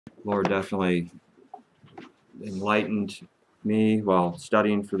Lord definitely enlightened me while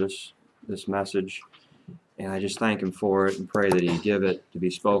studying for this message, and I just thank Him for it and pray that He give it to be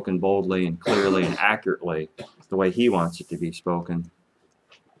spoken boldly and clearly and accurately the way He wants it to be spoken.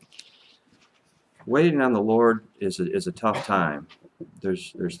 Waiting on the Lord is a tough time.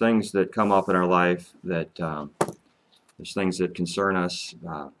 There's things that come up in our life that there's things that concern us,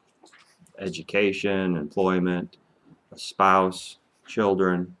 education, employment, a spouse,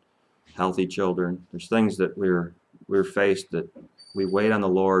 children, healthy children. There's things that we're faced that we wait on the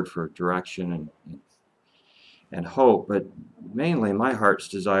Lord for direction and hope, but mainly my heart's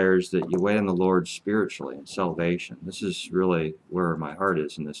desire is that you wait on the Lord spiritually in salvation. This is really where my heart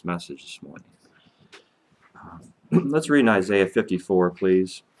is in this message this morning. Let's read in Isaiah 54,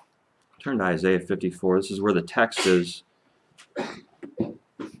 please. Turn to Isaiah 54. This is where the text is.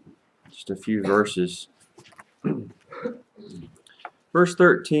 Just a few verses. Verse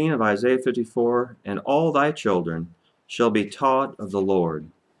 13 of Isaiah 54, "And all thy children shall be taught of the Lord,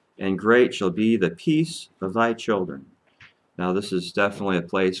 and great shall be the peace of thy children." Now this is definitely a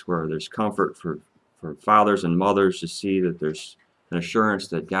place where there's comfort for fathers and mothers to see that there's an assurance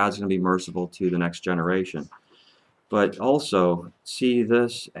that God's going to be merciful to the next generation. But also see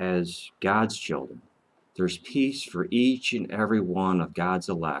this as God's children. There's peace for each and every one of God's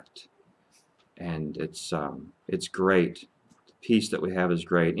elect. And it's great. The peace that we have is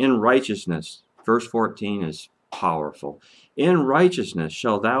great. In righteousness, verse 14 is powerful. "In righteousness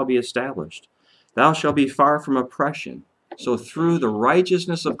shall thou be established. Thou shalt be far from oppression." So through the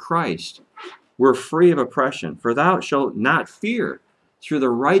righteousness of Christ, we're free of oppression. "For thou shalt not fear." Through the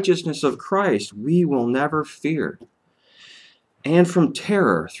righteousness of Christ, we will never fear. "And from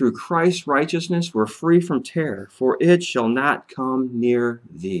terror." Through Christ's righteousness, we're free from terror. "For it shall not come near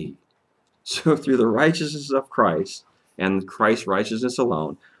thee." So through the righteousness of Christ and Christ's righteousness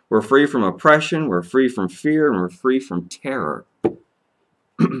alone, we're free from oppression, we're free from fear, and we're free from terror.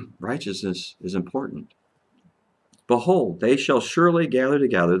 Righteousness is important. "Behold, they shall surely gather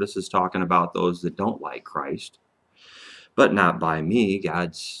together." This is talking about those that don't like Christ. "But not by me."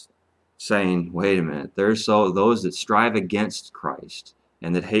 God's saying, wait a minute, there's those that strive against Christ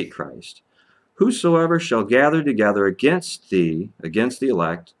and that hate Christ. "Whosoever shall gather together against thee," against the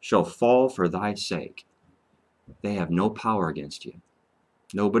elect, "shall fall for thy sake." They have no power against you.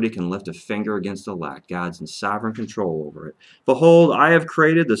 Nobody can lift a finger against the elect. God's in sovereign control over it. "Behold, I have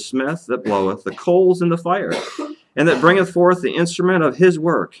created the smith that bloweth the coals in the fire, and that bringeth forth the instrument of his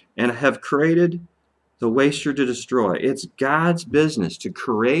work, and have created the waster to destroy." It's God's business to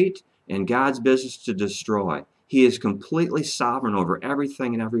create and God's business to destroy. He is completely sovereign over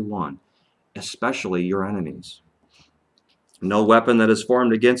everything and everyone, especially your enemies. "No weapon that is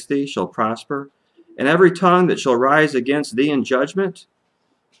formed against thee shall prosper, and every tongue that shall rise against thee in judgment,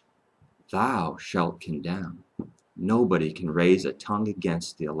 thou shalt condemn." Nobody can raise a tongue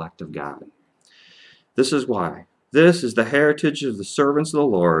against the elect of God. "This is why. This is the heritage of the servants of the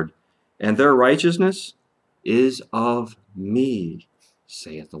Lord, and their righteousness is of me,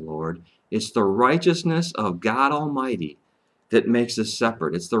 saith the Lord." It's the righteousness of God Almighty that makes us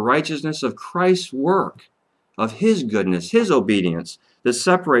separate. It's the righteousness of Christ's work, of His goodness, His obedience, that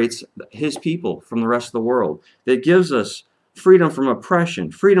separates His people from the rest of the world, that gives us freedom from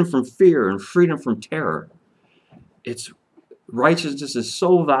oppression, freedom from fear, and freedom from terror. Righteousness is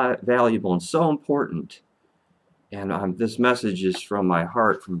so valuable and so important. And this message is from my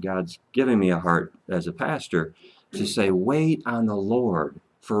heart, from God's giving me a heart as a pastor, to say, wait on the Lord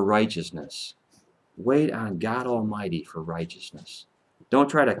for righteousness. Wait on God Almighty for righteousness. Don't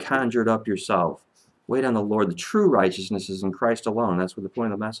try to conjure it up yourself. Wait on the Lord. The true righteousness is in Christ alone. That's what the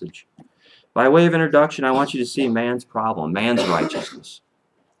point of the message. By way of introduction, I want you to see man's problem, man's righteousness.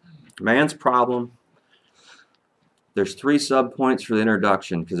 Man's problem. There's 3 subpoints for the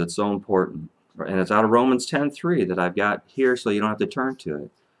introduction because it's so important. And it's out of Romans 10:3 that I've got here so you don't have to turn to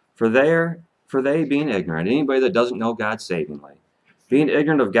it. For they being ignorant, anybody that doesn't know God savingly, being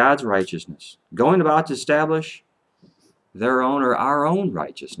ignorant of God's righteousness, going about to establish their own or our own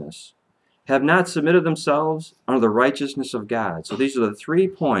righteousness, have not submitted themselves under the righteousness of God. So these are the 3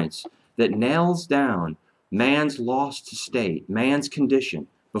 points that nails down man's lost state, man's condition,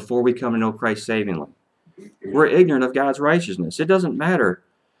 before we come to know Christ savingly. We're ignorant of God's righteousness. It doesn't matter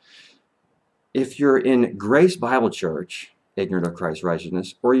if you're in Grace Bible Church, ignorant of Christ's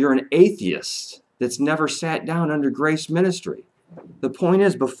righteousness, or you're an atheist that's never sat down under grace ministry. The point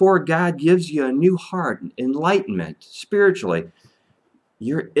is, before God gives you a new heart, enlightenment spiritually,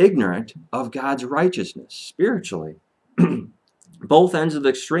 you're ignorant of God's righteousness spiritually. Both ends of the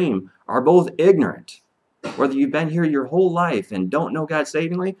extreme are both ignorant Whether you've been here your whole life and don't know God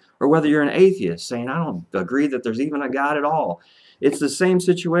savingly, or whether you're an atheist saying, I don't agree that there's even a God at all. It's the same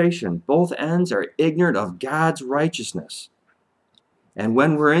situation. Both ends are ignorant of God's righteousness. And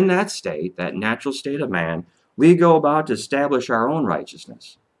when we're in that state, that natural state of man, we go about to establish our own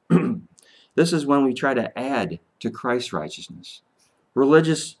righteousness. This is when we try to add to Christ's righteousness.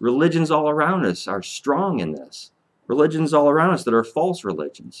 Religions all around us are strong in this. Religions all around us that are false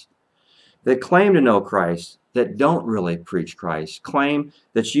religions, that claim to know Christ, that don't really preach Christ, claim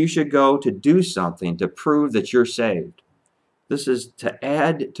that you should go to do something to prove that you're saved. This is to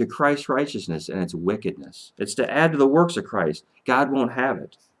add to Christ's righteousness, and it's wickedness. It's to add to the works of Christ. God won't have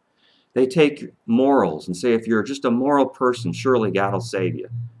it. They take morals and say, if you're just a moral person, surely God will save you.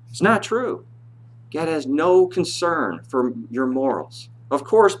 It's not true. God has no concern for your morals. Of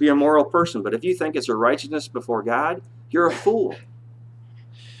course, be a moral person, but if you think it's a righteousness before God, you're a fool.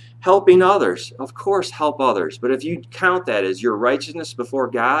 Helping others, of course, help others. But if you count that as your righteousness before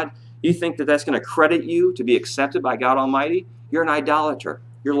God, you think that that's going to credit you to be accepted by God Almighty, you're an idolater.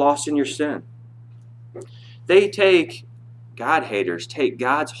 You're lost in your sin. God haters take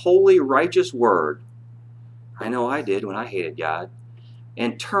God's holy, righteous word, I know I did when I hated God,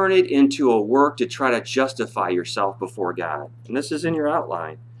 and turn it into a work to try to justify yourself before God. And this is in your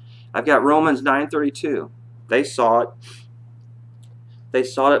outline. I've got Romans 9:32. They sought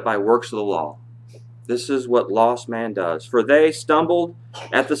it by works of the law. This is what lost man does. For they stumbled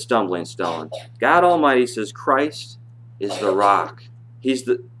at the stumbling stone. God Almighty says Christ is the rock. He's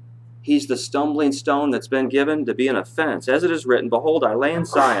the stumbling stone that's been given to be an offense. As it is written, behold, I lay in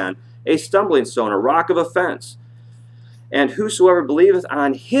Zion a stumbling stone, a rock of offense. And whosoever believeth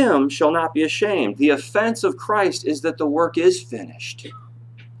on him shall not be ashamed. The offense of Christ is that the work is finished.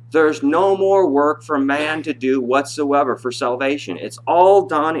 There's no more work for man to do whatsoever for salvation. It's all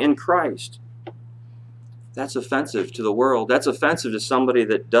done in Christ. That's offensive to the world. That's offensive to somebody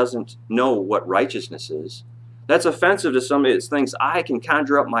that doesn't know what righteousness is. That's offensive to somebody that thinks I can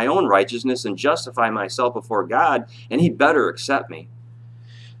conjure up my own righteousness and justify myself before God, and he better accept me.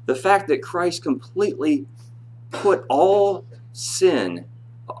 The fact that Christ completely put all sin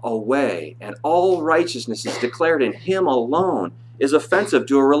away and all righteousness is declared in him alone is offensive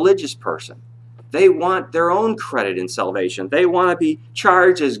to a religious person. They want their own credit in salvation. They want to be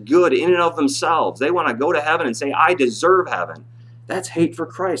charged as good in and of themselves. They want to go to heaven and say, I deserve heaven. That's hate for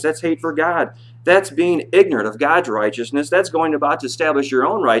Christ. That's hate for God. That's being ignorant of God's righteousness. That's going about to establish your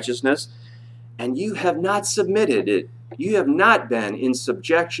own righteousness. And you have not submitted it. You have not been in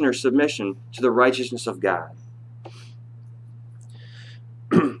subjection or submission to the righteousness of God.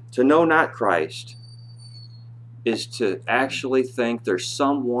 To know not Christ is to actually think there's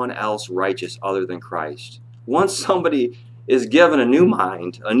someone else righteous other than Christ. Once somebody is given a new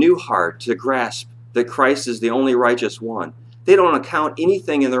mind, a new heart to grasp that Christ is the only righteous one, they don't account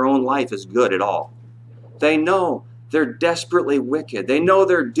anything in their own life as good at all. They know they're desperately wicked. They know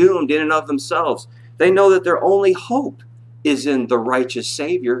they're doomed in and of themselves. They know that their only hope is in the righteous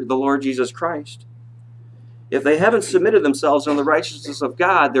Savior, the Lord Jesus Christ. If they haven't submitted themselves on the righteousness of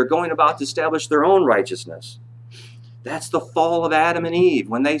God, they're going about to establish their own righteousness. That's the fall of Adam and Eve.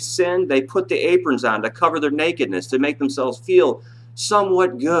 When they sinned, they put the aprons on to cover their nakedness, to make themselves feel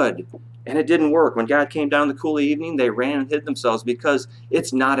somewhat good. And it didn't work. When God came down in the cool evening, they ran and hid themselves because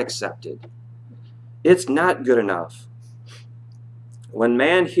it's not accepted. It's not good enough. When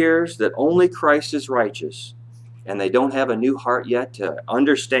man hears that only Christ is righteous, and they don't have a new heart yet to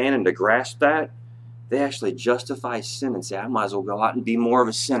understand and to grasp that, they actually justify sin and say, I might as well go out and be more of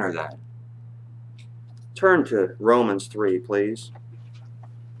a sinner then. Turn to Romans 3, please,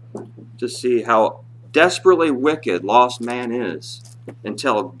 to see how desperately wicked lost man is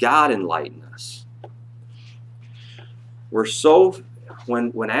until God enlightened us.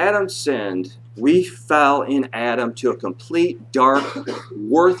 When Adam sinned, we fell in Adam to a complete, dark,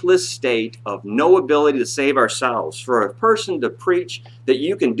 worthless state of no ability to save ourselves. For a person to preach that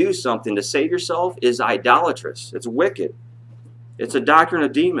you can do something to save yourself is idolatrous. It's wicked. It's a doctrine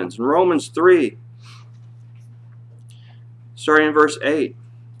of demons. In Romans 3, starting in verse 8,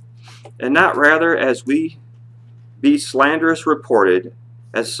 and not rather as we be slanderous reported,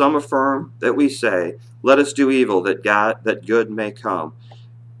 as some affirm that we say, let us do evil that good may come.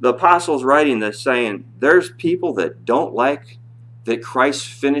 The apostle's writing this saying, there's people that don't like that Christ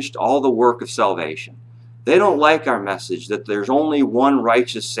finished all the work of salvation. They don't like our message that there's only one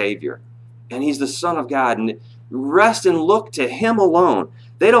righteous Savior, and He's the Son of God, and rest and look to Him alone.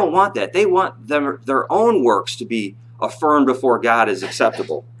 They don't want that. They want their own works to be affirmed before God as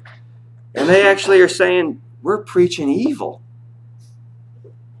acceptable. And they actually are saying, we're preaching evil.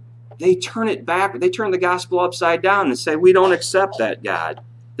 they turn it back. They turn the gospel upside down and say, we don't accept that God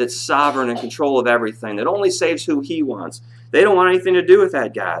that's sovereign and control of everything, that only saves who he wants. They don't want anything to do with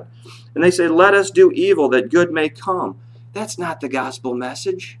that God. And they say, let us do evil that good may come. That's not the gospel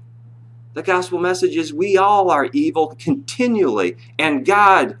message. The gospel message is we all are evil continually, and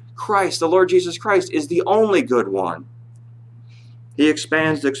God, Christ, the Lord Jesus Christ, is the only good one. He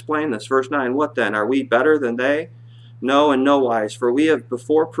expands to explain this. Verse 9, what then? Are we better than they? No, in no wise, for we have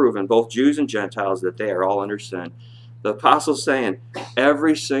before proven, both Jews and Gentiles, that they are all under sin. The apostle's saying,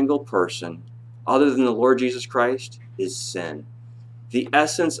 every single person, other than the Lord Jesus Christ, is sin. The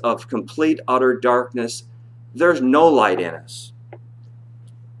essence of complete, utter darkness. There's no light in us.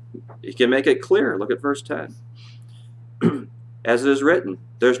 You can make it clear. Look at verse 10. As it is written,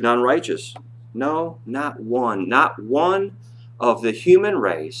 there's none righteous. No, not one. Not one of the human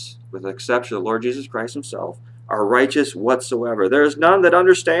race, with the exception of the Lord Jesus Christ himself, are righteous whatsoever. There is none that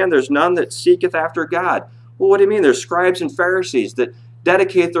understand. There's none that seeketh after God. Well, what do you mean? There's scribes and Pharisees that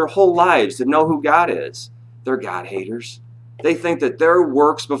dedicate their whole lives to know who God is. They're God haters. They think that their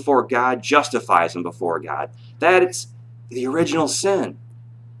works before God justifies them before God. That's the original sin.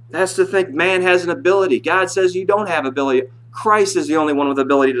 That's to think man has an ability. God says you don't have ability. Christ is the only one with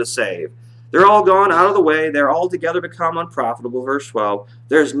ability to save. They're all gone out of the way. They're all together become unprofitable. Verse 12.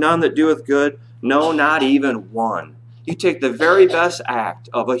 There's none that doeth good. No, not even one. You take the very best act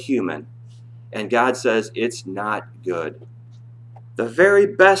of a human, and God says it's not good. The very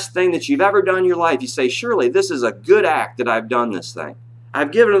best thing that you've ever done in your life, you say, surely this is a good act that I've done this thing.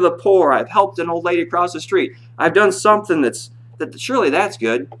 I've given to the poor. I've helped an old lady across the street. I've done something that surely that's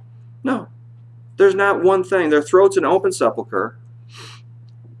good. No. There's not one thing. Their throat's an open sepulcher.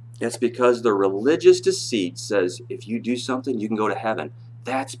 It's because the religious deceit says if you do something, you can go to heaven.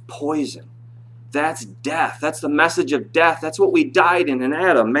 That's poison. That's death. That's the message of death. That's what we died in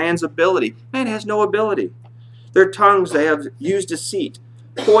Adam, man's ability. Man has no ability. Their tongues, they have used deceit.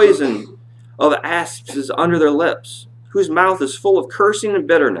 Poison of asps is under their lips, whose mouth is full of cursing and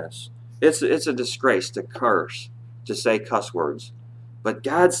bitterness. It's a disgrace to curse, to say cuss words. But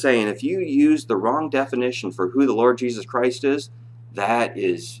God's saying if you use the wrong definition for who the Lord Jesus Christ is, that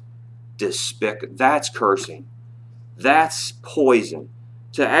is despicable. That's cursing. That's poison.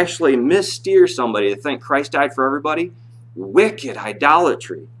 To actually missteer somebody to think Christ died for everybody, wicked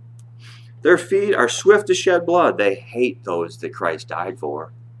idolatry. Their feet are swift to shed blood. They hate those that Christ died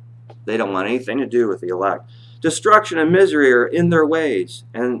for. They don't want anything to do with the elect. Destruction and misery are in their ways,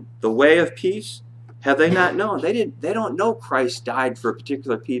 and the way of peace have they not known. They don't know Christ died for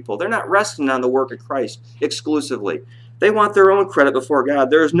particular people. They're not resting on the work of Christ exclusively. They want their own credit before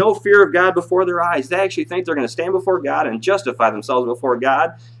God. There is no fear of God before their eyes. They actually think they're going to stand before God and justify themselves before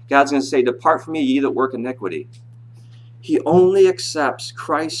God. God's going to say, depart from me, ye that work iniquity. He only accepts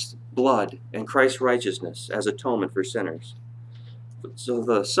Christ's blood and Christ's righteousness as atonement for sinners. So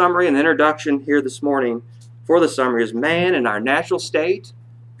the summary and the introduction here this morning for the summary is man in our natural state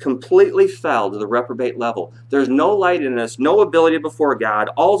completely fell to the reprobate level. There's no light in us, no ability before God.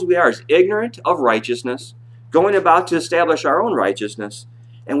 All we are is ignorant of righteousness, going about to establish our own righteousness,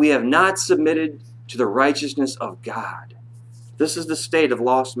 and we have not submitted to the righteousness of God. This is the state of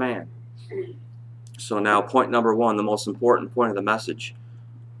lost man. So now point number one, the most important point of the message.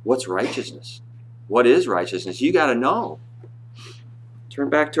 What's righteousness? What is righteousness? You got to know. Turn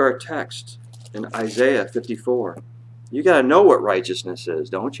back to our text in Isaiah 54. You got to know what righteousness is,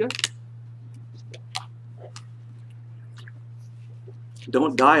 don't you?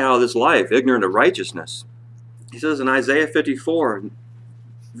 Don't die out of this life ignorant of righteousness. He says in Isaiah 54,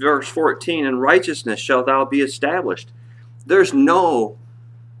 verse 14, in righteousness shalt thou be established. There's no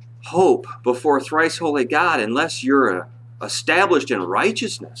hope before thrice holy God unless you're established in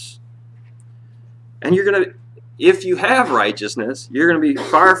righteousness. And you're going to, if you have righteousness, you're going to be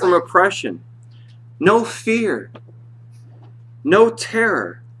far from oppression. No fear. No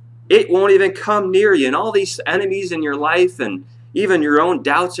terror. It won't even come near you. And all these enemies in your life and even your own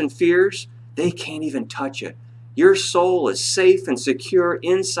doubts and fears, they can't even touch it. Your soul is safe and secure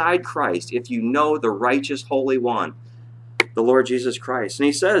inside Christ if you know the righteous Holy One, the Lord Jesus Christ. And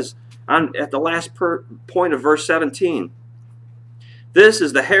he says at the last point of verse 17, this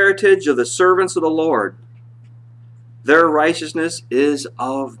is the heritage of the servants of the Lord. Their righteousness is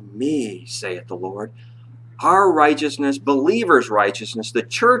of me, saith the Lord. Our righteousness, believers' righteousness, the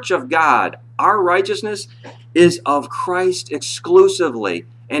church of God, our righteousness is of Christ exclusively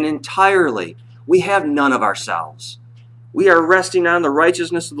and entirely. We have none of ourselves. We are resting on the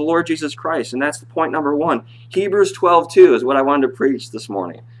righteousness of the Lord Jesus Christ, and that's the point number one. Hebrews 12:2 is what I wanted to preach this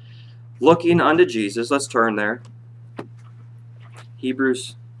morning. Looking unto Jesus, let's turn there.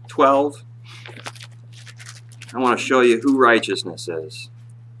 Hebrews 12, I want to show you who righteousness is.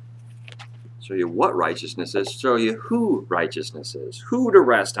 Show you what righteousness is. Show you who righteousness is. Who to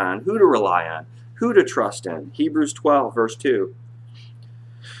rest on. Who to rely on. Who to trust in. Hebrews 12, verse 2.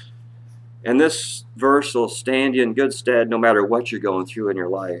 And this verse will stand you in good stead no matter what you're going through in your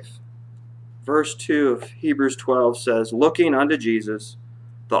life. Verse 2 of Hebrews 12 says, looking unto Jesus,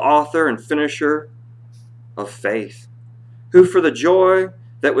 the author and finisher of faith, who for the joy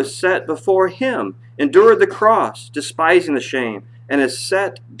that was set before him endured the cross, despising the shame, and is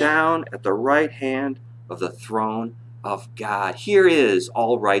set down at the right hand of the throne of God. Here is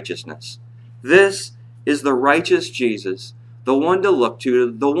all righteousness. This is the righteous Jesus, the one to look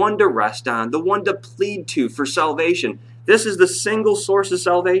to, the one to rest on, the one to plead to for salvation. This is the single source of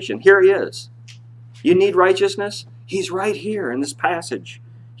salvation. Here he is. You need righteousness? He's right here in this passage.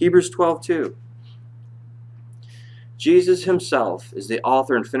 Hebrews 12:2. Jesus himself is the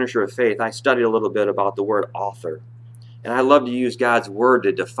author and finisher of faith. I studied a little bit about the word author. And I love to use God's word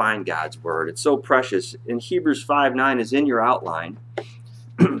to define God's word. It's so precious. In Hebrews 5:9 is in your outline.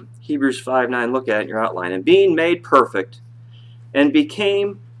 Hebrews 5:9, look at it in your outline. And being made perfect, and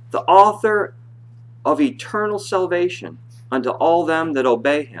became the author of eternal salvation unto all them that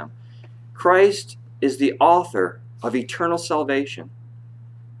obey him. Christ is the author of eternal salvation.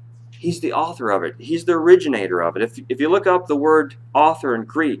 He's the author of it. He's the originator of it. If you look up the word author in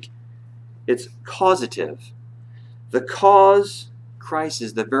Greek, it's causative. The cause, Christ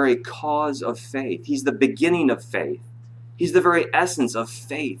is the very cause of faith. He's the beginning of faith. He's the very essence of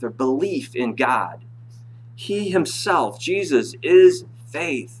faith or belief in God. He himself, Jesus, is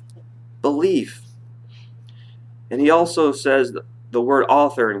faith, belief. And he also says the word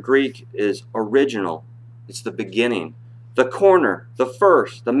author in Greek is original. It's the beginning, the corner, the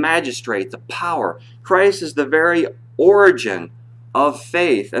first, the magistrate, the power. Christ is the very origin of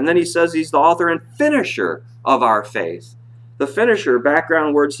faith. And then he says he's the author and finisher of our faith. The finisher,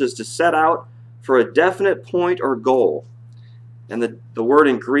 background word says to set out for a definite point or goal. And the word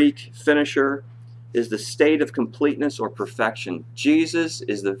in Greek, finisher, is the state of completeness or perfection. Jesus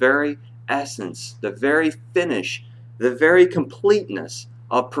is the very essence, the very finish, the very completeness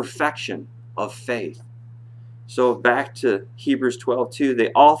of perfection of faith. So back to Hebrews 12:2,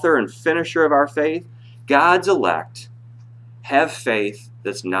 the author and finisher of our faith, God's elect, have faith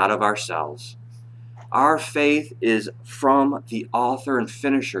that's not of ourselves. Our faith is from the author and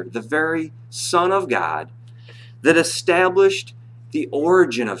finisher, the very Son of God, that established the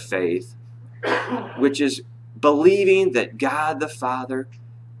origin of faith, which is believing that God the Father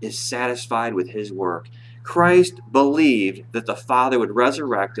is satisfied with his work. Christ believed that the Father would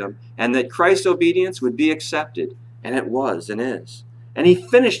resurrect him and that Christ's obedience would be accepted. And it was and is. And he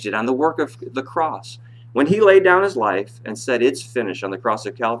finished it on the work of the cross. When he laid down his life and said it's finished on the cross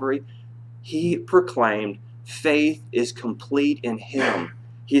of Calvary, he proclaimed faith is complete in him.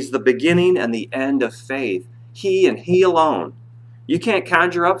 He's the beginning and the end of faith. He and he alone. You can't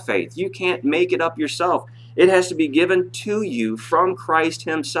conjure up faith. You can't make it up yourself. It has to be given to you from Christ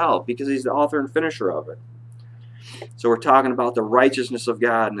himself because he's the author and finisher of it. So we're talking about the righteousness of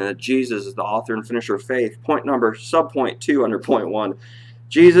God and that Jesus is the author and finisher of faith. Subpoint 2 under point 1.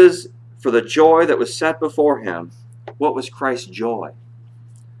 Jesus, for the joy that was set before him. What was Christ's joy?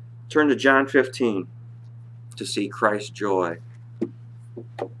 Turn to John 15 to see Christ's joy.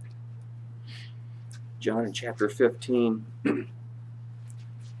 John in chapter 15.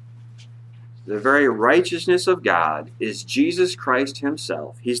 The very righteousness of God is Jesus Christ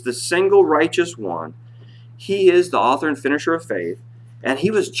himself. He's the single righteous one. He is the author and finisher of faith, and he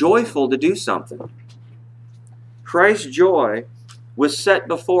was joyful to do something. Christ's joy was set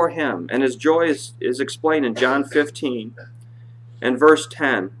before him, and his joy is explained in John 15 and verse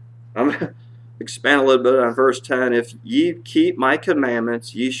 10. I'm going to expand a little bit on verse 10. If ye keep my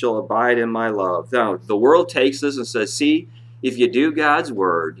commandments, ye shall abide in my love. Now, the world takes this and says, see, if you do God's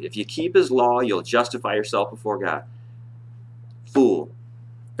word, if you keep his law, you'll justify yourself before God. Fool.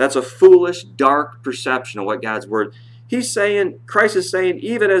 That's a foolish, dark perception of what God's word. Christ is saying,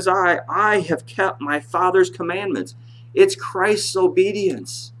 even as I have kept my Father's commandments. It's Christ's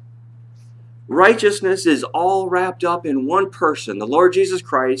obedience. Righteousness is all wrapped up in one person, the Lord Jesus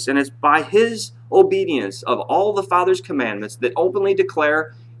Christ, and it's by his obedience of all the Father's commandments that openly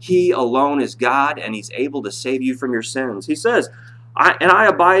declare he alone is God and he's able to save you from your sins. He says, I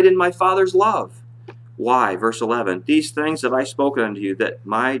abide in my Father's love. Why? Verse 11, these things have I spoken unto you, that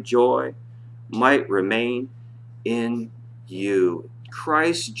my joy might remain in you.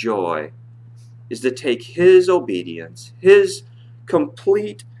 Christ's joy is to take his obedience, his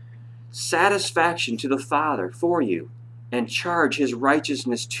complete satisfaction to the Father for you. and charge his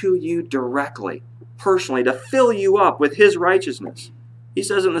righteousness to you directly, personally, to fill you up with his righteousness. He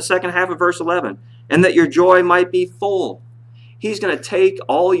says in the second half of verse 11, and that your joy might be full. He's going to take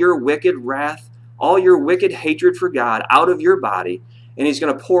all your wicked wrath, all your wicked hatred for God out of your body, and he's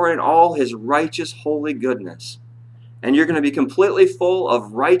going to pour in all his righteous, holy goodness. And you're going to be completely full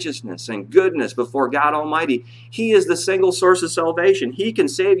of righteousness and goodness before God Almighty. He is the single source of salvation. He can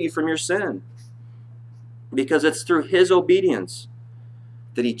save you from your sin, because it's through his obedience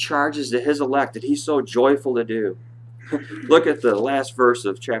that he charges to his elect, that he's so joyful to do. Look at the last verse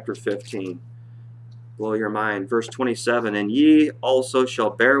of chapter 15. Blow your mind. Verse 27, and ye also shall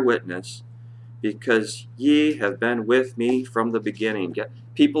bear witness, because ye have been with me from the beginning.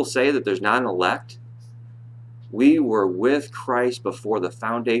 People say that there's not an elect. We were with Christ before the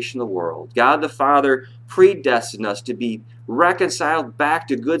foundation of the world. God the Father predestined us to be reconciled back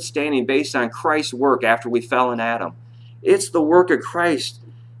to good standing based on Christ's work after we fell in Adam. It's the work of Christ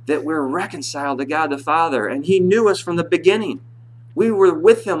that we're reconciled to God the Father, and he knew us from the beginning. We were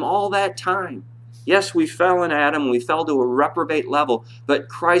with him all that time. Yes, we fell in Adam, we fell to a reprobate level, but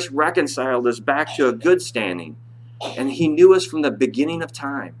Christ reconciled us back to a good standing, and he knew us from the beginning of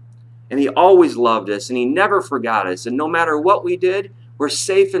time. And he always loved us, and he never forgot us. And no matter what we did, we're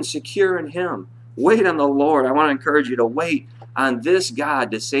safe and secure in him. Wait on the Lord. I want to encourage you to wait on this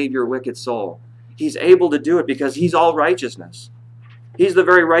God to save your wicked soul. He's able to do it because he's all righteousness. He's the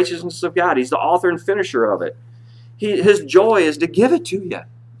very righteousness of God. He's the author and finisher of it. His joy is to give it to you,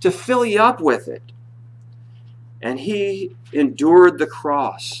 to fill you up with it. And he endured the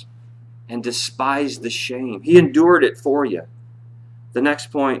cross and despised the shame. He endured it for you. The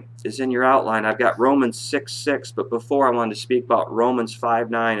next point is in your outline. I've got Romans 6:6, but before I wanted to speak about Romans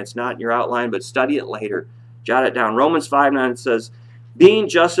 5:9. It's not in your outline, but study it later. Jot it down. Romans 5:9 says, being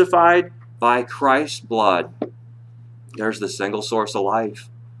justified by Christ's blood. There's the single source of life.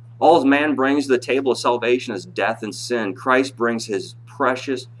 All man brings to the table of salvation is death and sin. Christ brings his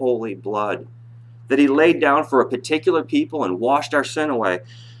precious holy blood that he laid down for a particular people and washed our sin away.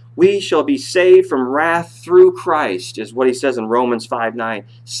 We shall be saved from wrath through Christ, is what he says in Romans 5:9.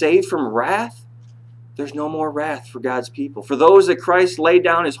 Saved from wrath? There's no more wrath for God's people. For those that Christ laid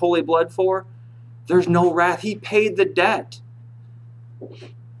down his holy blood for, there's no wrath. He paid the debt.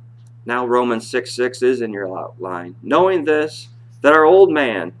 Now Romans 6:6 is in your outline. Knowing this, that our old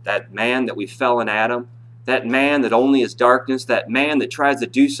man, that man that we fell in Adam, that man that only is darkness, that man that tries to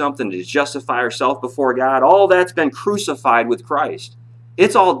do something to justify ourselves before God, all that's been crucified with Christ.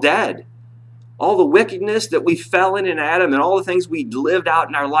 It's all dead. All the wickedness that we fell in Adam and all the things we lived out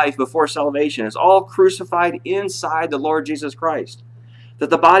in our life before salvation is all crucified inside the Lord Jesus Christ. That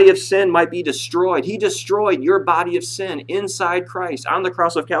the body of sin might be destroyed. He destroyed your body of sin inside Christ on the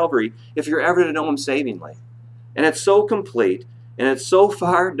cross of Calvary if you're ever to know him savingly. And it's so complete and it's so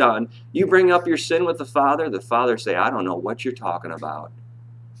far done. You bring up your sin with the Father say, I don't know what you're talking about.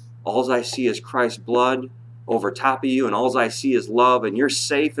 All I see is Christ's blood over top of you, and all I see is love, and you're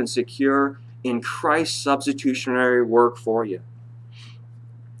safe and secure in Christ's substitutionary work for you.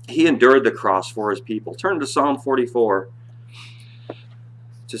 He endured the cross for his people. Turn to Psalm 44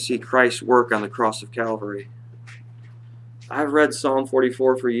 to see Christ's work on the cross of Calvary. I've read Psalm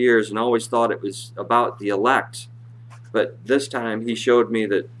 44 for years and always thought it was about the elect. But this time he showed me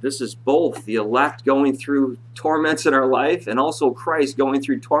that this is both the elect going through torments in our life and also Christ going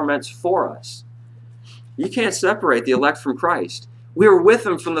through torments for us. You can't separate the elect from Christ. We were with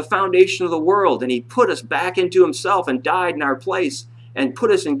him from the foundation of the world, and he put us back into himself and died in our place and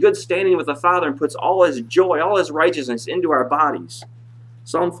put us in good standing with the Father and puts all his joy, all his righteousness into our bodies.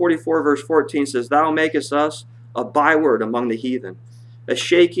 Psalm 44 verse 14 says, Thou makest us a byword among the heathen, a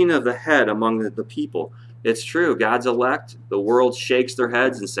shaking of the head among the people. It's true, God's elect, the world shakes their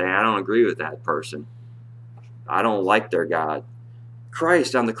heads and say, I don't agree with that person. I don't like their God.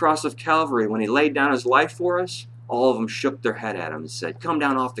 Christ on the cross of Calvary, when he laid down his life for us, all of them shook their head at him and said, Come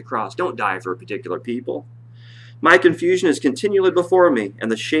down off the cross. Don't die for a particular people. My confusion is continually before me,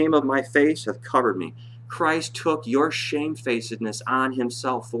 and the shame of my face hath covered me. Christ took your shamefacedness on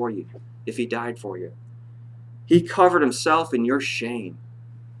himself for you, if he died for you. He covered himself in your shame.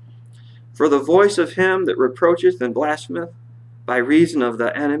 For the voice of him that reproacheth and blasphemeth, by reason of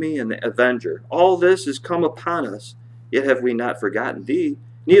the enemy and the avenger, all this is come upon us. Yet have we not forgotten thee,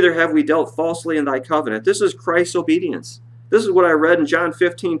 neither have we dealt falsely in thy covenant. This is Christ's obedience. This is what I read in John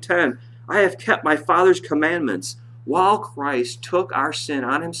 15:10. I have kept my Father's commandments. While Christ took our sin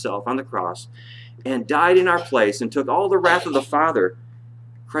on himself on the cross and died in our place and took all the wrath of the Father,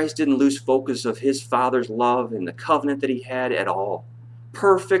 Christ didn't lose focus of his Father's love and the covenant that he had at all.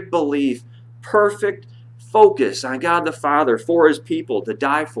 Perfect belief, perfect focus on God the Father for his people to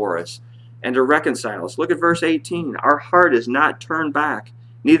die for us and to reconcile us. Look at verse 18. Our heart is not turned back,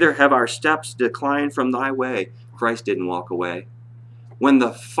 neither have our steps declined from thy way. Christ didn't walk away. When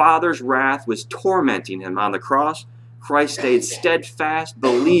the Father's wrath was tormenting him on the cross, Christ stayed steadfast,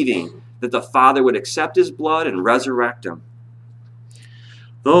 believing that the Father would accept his blood and resurrect him.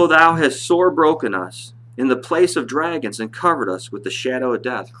 Though thou hast sore broken us in the place of dragons and covered us with the shadow of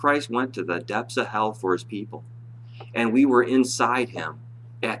death, Christ went to the depths of hell for his people. And we were inside him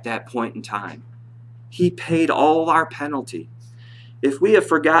at that point in time. He paid all our penalty. If we have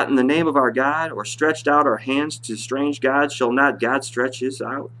forgotten the name of our God, or stretched out our hands to strange gods, shall not God stretch his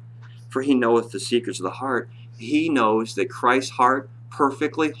out? For he knoweth the secrets of the heart. He knows that Christ's heart,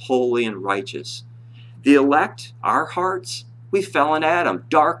 perfectly holy and righteous. The elect, our hearts, we fell in Adam.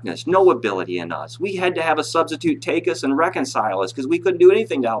 Darkness, no ability in us. We had to have a substitute take us and reconcile us because we couldn't do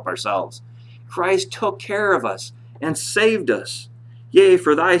anything to help ourselves. Christ took care of us and saved us. Yea,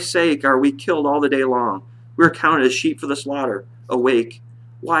 for thy sake are we killed all the day long. We are counted as sheep for the slaughter. Awake,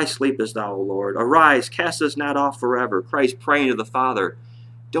 why sleepest thou, O Lord? Arise, cast us not off forever. Christ praying to the Father,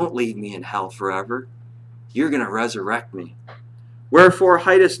 don't leave me in hell forever. You're going to resurrect me. Wherefore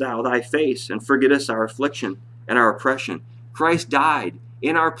hidest thou thy face, and forgettest our affliction and our oppression? Christ died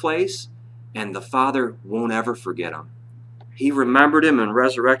in our place, and the Father won't ever forget him. He remembered him and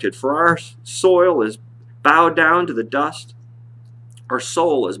resurrected. For our soil is bowed down to the dust. Our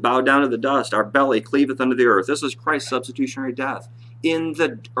soul is bowed down to the dust. Our belly cleaveth unto the earth. This is Christ's substitutionary death. In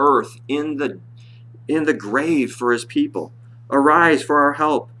the earth, in the grave for his people. Arise for our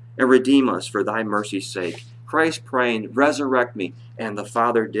help, and redeem us for thy mercy's sake. Christ praying, resurrect me, and the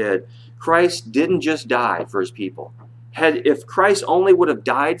Father did. Christ didn't just die for his people. If Christ only would have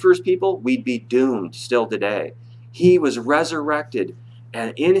died for his people, we'd be doomed still today. He was resurrected,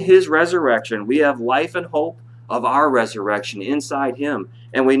 and in his resurrection, we have life and hope of our resurrection inside him.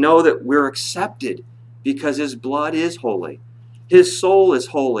 And we know that we're accepted because his blood is holy. His soul is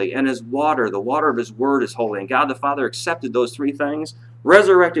holy, and his water, the water of his word, is holy. And God the Father accepted those three things,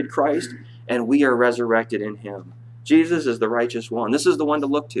 resurrected Christ, and we are resurrected in him. Jesus is the righteous one. This is the one to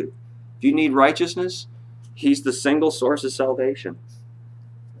look to. If you need righteousness, he's the single source of salvation.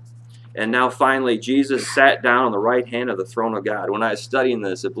 And now finally, Jesus sat down on the right hand of the throne of God. When I was studying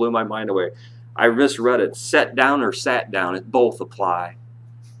this, it blew my mind away. I misread it. Set down or sat down. It both apply.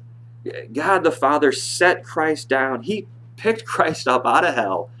 God the Father set Christ down. He picked Christ up out of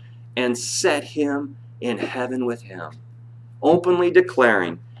hell and set him in heaven with him, openly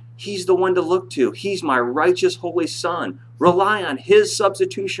declaring, he's the one to look to. He's my righteous, holy Son. Rely on his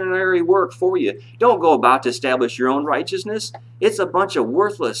substitutionary work for you. Don't go about to establish your own righteousness. It's a bunch of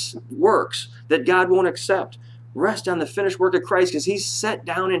worthless works that God won't accept. Rest on the finished work of Christ because he's set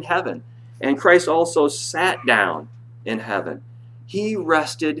down in heaven. And Christ also sat down in heaven. He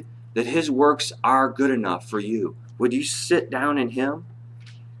rested that his works are good enough for you. Would you sit down in him?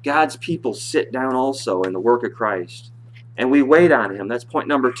 God's people sit down also in the work of Christ. And we wait on him. That's point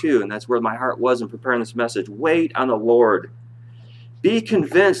number 2, and that's where my heart was in preparing this message. Wait on the Lord. Be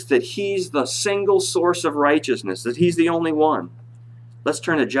convinced that he's the single source of righteousness, that he's the only one. Let's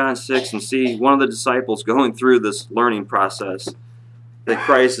turn to John 6 and see one of the disciples going through this learning process, that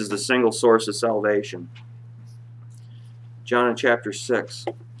Christ is the single source of salvation. John in chapter 6.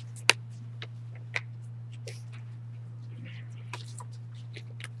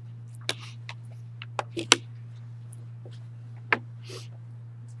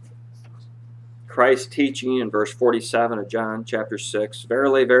 Christ teaching in verse 47 of John chapter 6,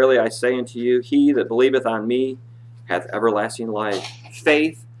 Verily, verily, I say unto you, he that believeth on me hath everlasting life.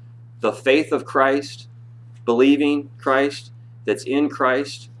 Faith, the faith of Christ, believing Christ, that's in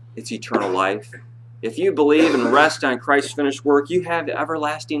Christ, it's eternal life. If you believe and rest on Christ's finished work, you have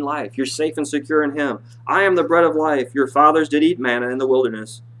everlasting life. You're safe and secure in him. I am the bread of life. Your fathers did eat manna in the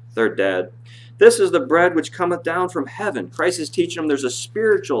wilderness. They're dead. This is the bread which cometh down from heaven. Christ is teaching them there's a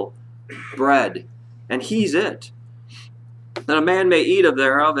spiritual bread, and he's it. That a man may eat of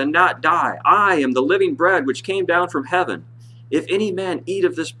thereof and not die. I am the living bread which came down from heaven. If any man eat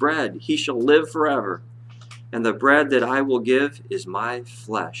of this bread, he shall live forever. And the bread that I will give is my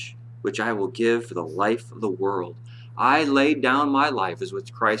flesh, which I will give for the life of the world. I laid down my life, is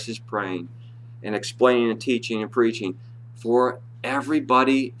what Christ is praying and explaining and teaching and preaching, for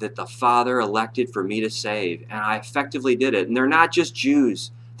everybody that the Father elected for me to save. And I effectively did it. And they're not just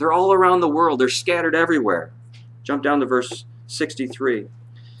Jews. They're all around the world. They're scattered everywhere. Jump down to verse 63.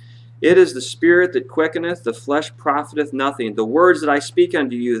 It is the Spirit that quickeneth, the flesh profiteth nothing. The words that I speak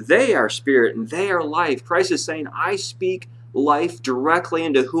unto you, they are spirit and they are life. Christ is saying, I speak life directly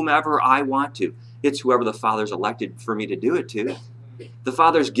into whomever I want to. It's whoever the Father's elected for me to do it to. The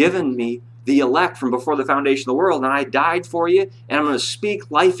Father's given me the elect from before the foundation of the world, and I died for you, and I'm going to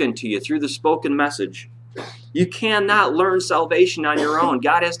speak life into you through the spoken message. You cannot learn salvation on your own.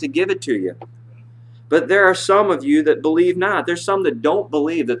 God has to give it to you. But there are some of you that believe not. There's some that don't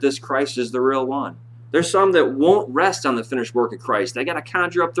believe that this Christ is the real one. There's some that won't rest on the finished work of Christ. They got to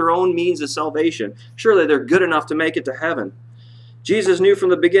conjure up their own means of salvation. Surely they're good enough to make it to heaven. Jesus knew from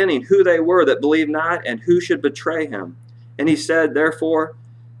the beginning who they were that believed not and who should betray him. And he said, therefore,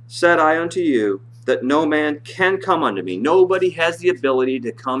 said I unto you, that no man can come unto me. Nobody has the ability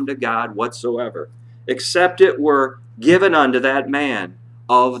to come to God whatsoever, except it were given unto that man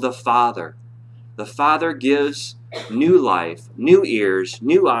of the Father. The Father gives new life, new ears,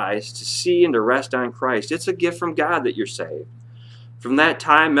 new eyes to see and to rest on Christ. It's a gift from God that you're saved. From that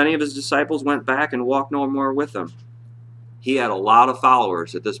time, many of his disciples went back and walked no more with him. He had a lot of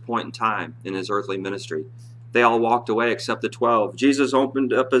followers at this point in time in his earthly ministry. They all walked away except the 12. Jesus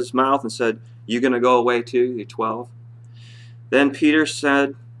opened up his mouth and said, you going to go away too, you 12? Then Peter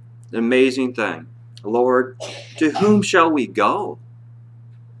said an amazing thing. Lord, to whom shall we go?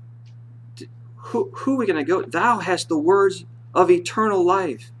 Who are we going to go? Thou hast the words of eternal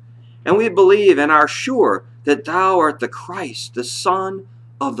life. And we believe and are sure that thou art the Christ, the Son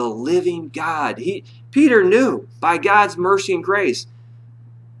of the living God. Peter knew by God's mercy and grace,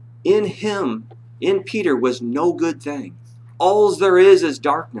 in him, in Peter, was no good thing. All there is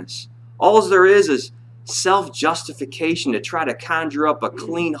darkness. All there is self-justification to try to conjure up a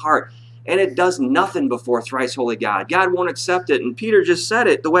clean heart. And it does nothing before thrice holy God. God won't accept it. And Peter just said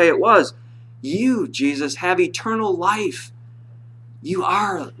it the way it was. You, Jesus, have eternal life. You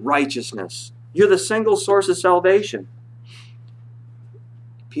are righteousness. You're the single source of salvation.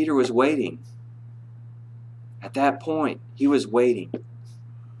 Peter was waiting. At that point, he was waiting.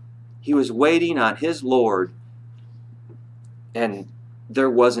 He was waiting on his Lord, and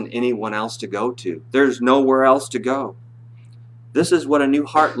there wasn't anyone else to go to. There's nowhere else to go. This is what a new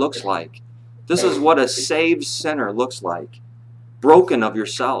heart looks like. This is what a saved sinner looks like. Broken of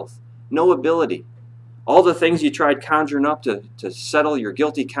yourself. No ability. All the things you tried conjuring up to settle your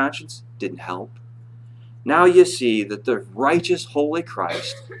guilty conscience didn't help. Now you see that the righteous, holy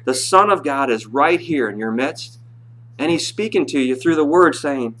Christ, the Son of God, is right here in your midst, and he's speaking to you through the Word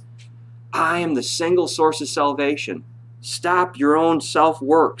saying, I am the single source of salvation. Stop your own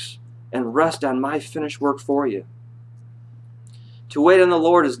self-works and rest on my finished work for you. To wait on the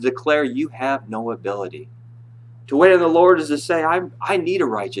Lord is to declare you have no ability. To wait on the Lord is to say, I need a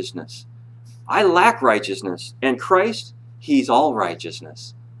righteousness. I lack righteousness. And Christ, he's all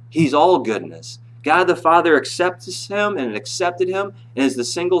righteousness. He's all goodness. God the Father accepts him and accepted him and is the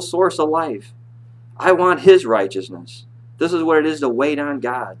single source of life. I want his righteousness. This is what it is to wait on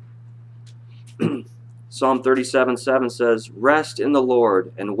God. Psalm 37:7 says, rest in the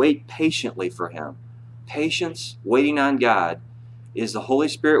Lord and wait patiently for him. Patience, waiting on God, is the Holy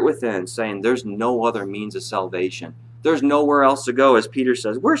Spirit within saying there's no other means of salvation. There's nowhere else to go, as Peter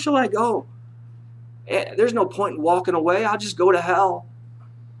says. Where shall I go? There's no point in walking away. I'll just go to hell.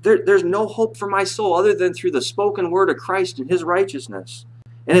 There's no hope for my soul other than through the spoken word of Christ and his righteousness.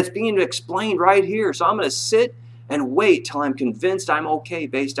 And it's being explained right here. So I'm going to sit and wait till I'm convinced I'm okay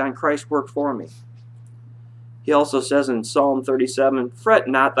based on Christ's work for me. He also says in Psalm 37, fret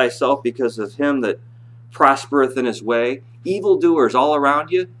not thyself because of him that prospereth in his way. Evildoers all around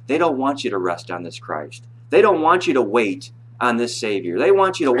you, they don't want you to rest on this Christ. They don't want you to wait on this Savior. They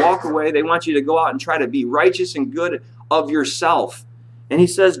want you to walk away. They want you to go out and try to be righteous and good of yourself. And he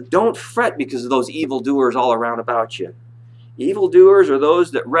says, don't fret because of those evildoers all around about you. Evildoers are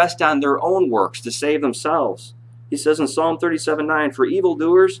those that rest on their own works to save themselves. He says in Psalm 37:9, for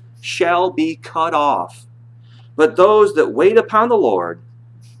evildoers shall be cut off. But those that wait upon the Lord,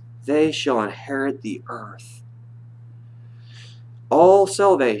 they shall inherit the earth. All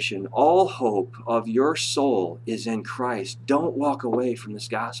salvation, all hope of your soul is in Christ. Don't walk away from this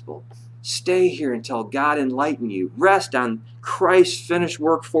gospel. Stay here until God enlighten you. Rest on Christ's finished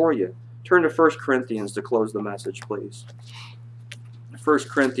work for you. Turn to 1 Corinthians to close the message, please. 1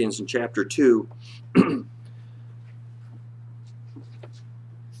 Corinthians in chapter 2.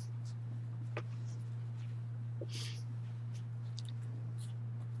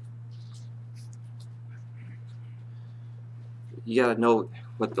 You got to know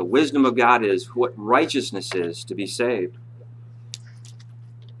what the wisdom of God is, what righteousness is to be saved.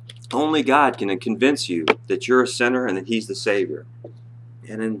 Only God can convince you that you're a sinner and that he's the Savior.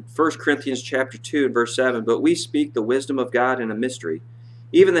 And in 1 Corinthians chapter 2 and verse 7, but we speak the wisdom of God in a mystery,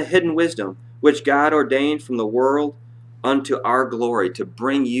 even the hidden wisdom, which God ordained from the world unto our glory, to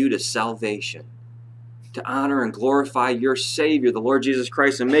bring you to salvation. to honor and glorify your Savior, the Lord Jesus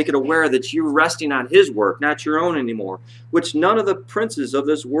Christ, and make it aware that you're resting on His work, not your own anymore, which none of the princes of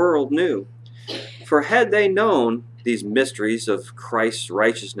this world knew. For had they known these mysteries of Christ's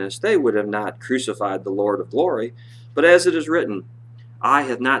righteousness, they would have not crucified the Lord of glory. But as it is written, eye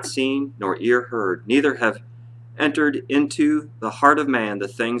hath not seen, nor ear heard, neither have entered into the heart of man the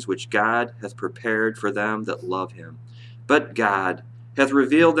things which God hath prepared for them that love Him. But God hath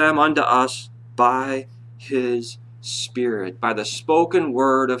revealed them unto us by His Spirit, by the spoken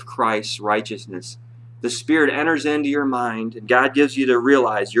word of Christ's righteousness. The Spirit enters into your mind, and God gives you to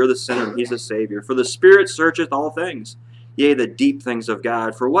realize you're the sinner and He's the Savior. For the Spirit searcheth all things, yea, the deep things of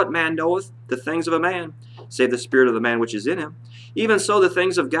God. For what man knoweth the things of a man, save the spirit of the man which is in him? Even so the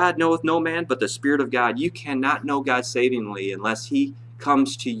things of God knoweth no man, but the Spirit of God. You cannot know God savingly unless He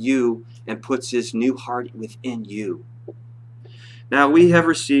comes to you and puts His new heart within you. Now we have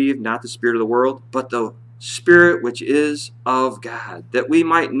received not the spirit of the world, but the Spirit which is of God, that we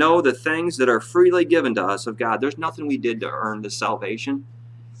might know the things that are freely given to us of God. There's nothing we did to earn the salvation.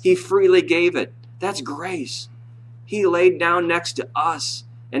 He freely gave it. That's grace. He laid down next to us,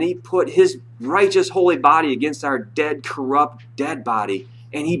 and He put His righteous holy body against our dead, corrupt, dead body,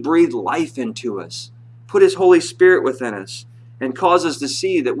 and He breathed life into us, put His Holy Spirit within us, and caused us to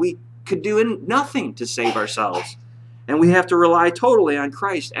see that we could do nothing to save ourselves. And we have to rely totally on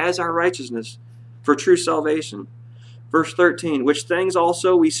Christ as our righteousness for true salvation. Verse 13, which things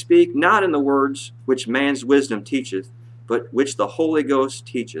also we speak, not in the words which man's wisdom teacheth, but which the Holy Ghost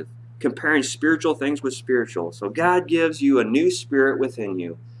teacheth, comparing spiritual things with spiritual. So God gives you a new spirit within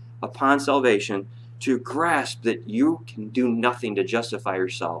you upon salvation to grasp that you can do nothing to justify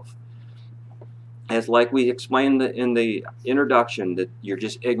yourself. As like we explained in the introduction, that you're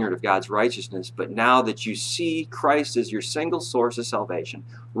just ignorant of God's righteousness, but now that you see Christ as your single source of salvation,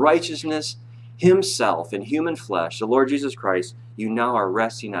 righteousness Himself in human flesh, the Lord Jesus Christ, you now are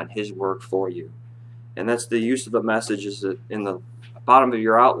resting on His work for you. And that's the use of the messages in the bottom of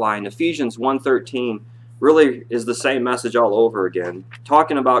your outline. Ephesians 1:13 really is the same message all over again.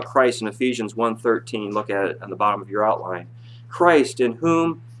 Talking about Christ in Ephesians 1:13, look at it on the bottom of your outline. Christ, in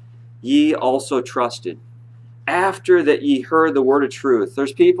whom ye also trusted, after that ye heard the word of truth.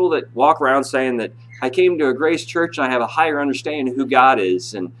 There's people that walk around saying that I came to a Grace Church and I have a higher understanding of who God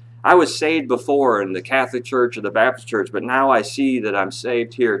is, and I was saved before in the Catholic Church or the Baptist Church, but now I see that I'm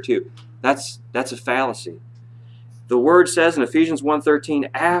saved here too. That's a fallacy. The Word says in Ephesians 1:13,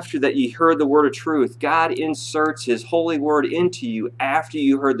 after that ye heard the word of truth. God inserts His holy word into you after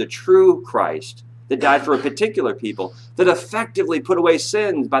you heard the true Christ that died for a particular people, that effectively put away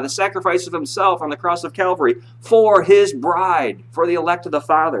sins by the sacrifice of Himself on the cross of Calvary for His bride, for the elect of the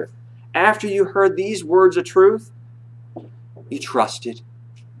Father. After you heard these words of truth, you trusted.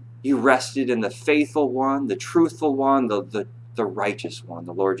 You rested in the faithful one, the truthful one, the righteous one,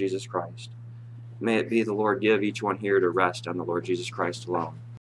 the Lord Jesus Christ. May it be the Lord give each one here to rest on the Lord Jesus Christ alone.